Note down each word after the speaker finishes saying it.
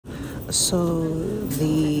So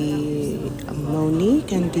the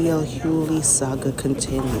Monique and DL Hughley saga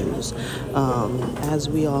continues. As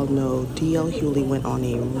we all know, DL Hughley went on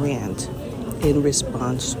a rant in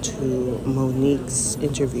response to Monique's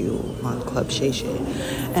interview on Club Shay Shay.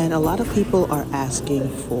 And a lot of people are asking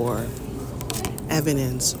for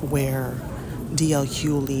evidence where DL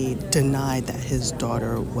Hughley denied that his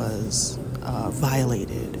daughter was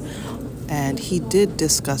violated. And he did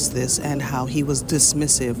discuss this and how he was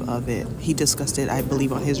dismissive of it. He discussed it, I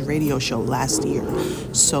believe, on his radio show last year.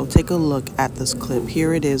 So take a look at this clip.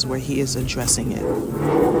 Here it is where he is addressing it.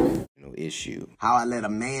 No issue. How I let a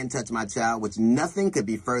man touch my child, which nothing could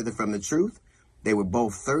be further from the truth. They were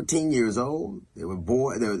both 13 years old. They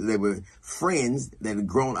were friends that had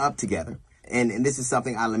grown up together. And this is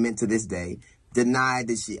something I lament to this day. Denied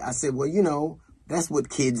that I said, well, you know, that's what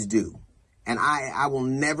kids do. And I will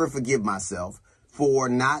never forgive myself for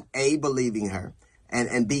not, A, believing her,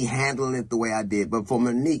 and B, handling it the way I did. But for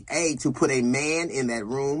Monique, A, to put a man in that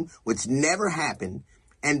room, which never happened,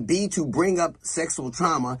 and B, to bring up sexual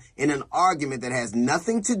trauma in an argument that has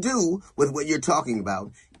nothing to do with what you're talking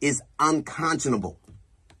about, is unconscionable.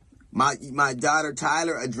 My daughter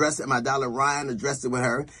Tyler addressed it, my daughter Ryan addressed it with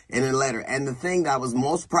her in a letter. And the thing that I was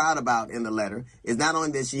most proud about in the letter is not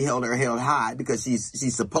only that she held her head high because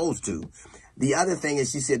she's supposed to. The other thing is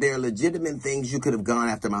she said there are legitimate things you could have gone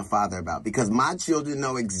after my father about because my children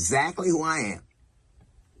know exactly who I am.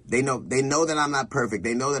 They know that I'm not perfect.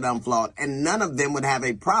 They know that I'm flawed. And none of them would have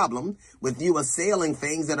a problem with you assailing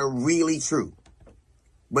things that are really true.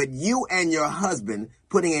 But you and your husband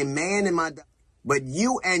putting a man in my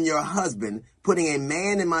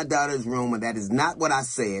daughter's room, and that is not what I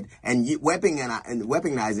said, and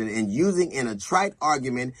weaponizing it and using in a trite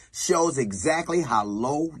argument shows exactly how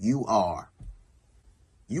low you are.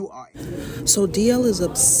 You are. So DL is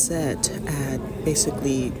upset at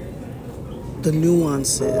basically the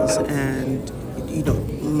nuances and,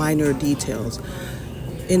 minor details.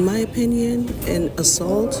 In my opinion, an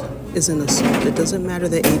assault is an assault. It doesn't matter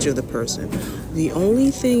the age of the person. The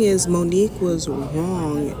only thing is Monique was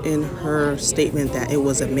wrong in her statement that it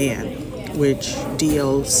was a man, which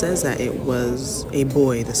DL says that it was a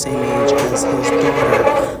boy the same age as his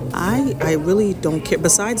daughter. I really don't care.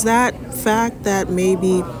 Besides that fact that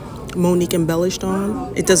maybe Monique embellished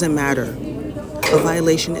on, it doesn't matter. A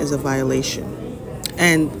violation is a violation.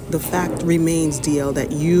 And the fact remains, DL,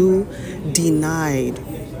 that you denied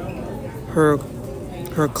her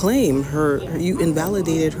claim, you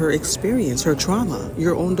invalidated her experience, her trauma,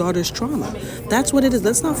 your own daughter's trauma. That's what it is.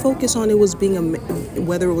 Let's not focus on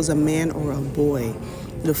whether it was a man or a boy.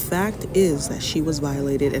 The fact is that she was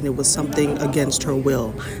violated, and it was something against her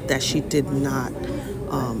will that she did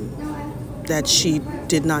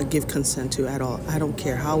not give consent to at all. I don't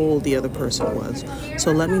care how old the other person was.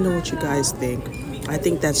 So let me know what you guys think. I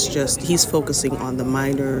think that's just, he's focusing on the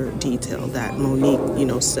minor detail that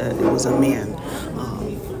Monique, said it was a man.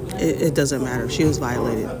 It doesn't matter. She was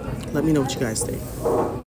violated. Let me know what you guys think.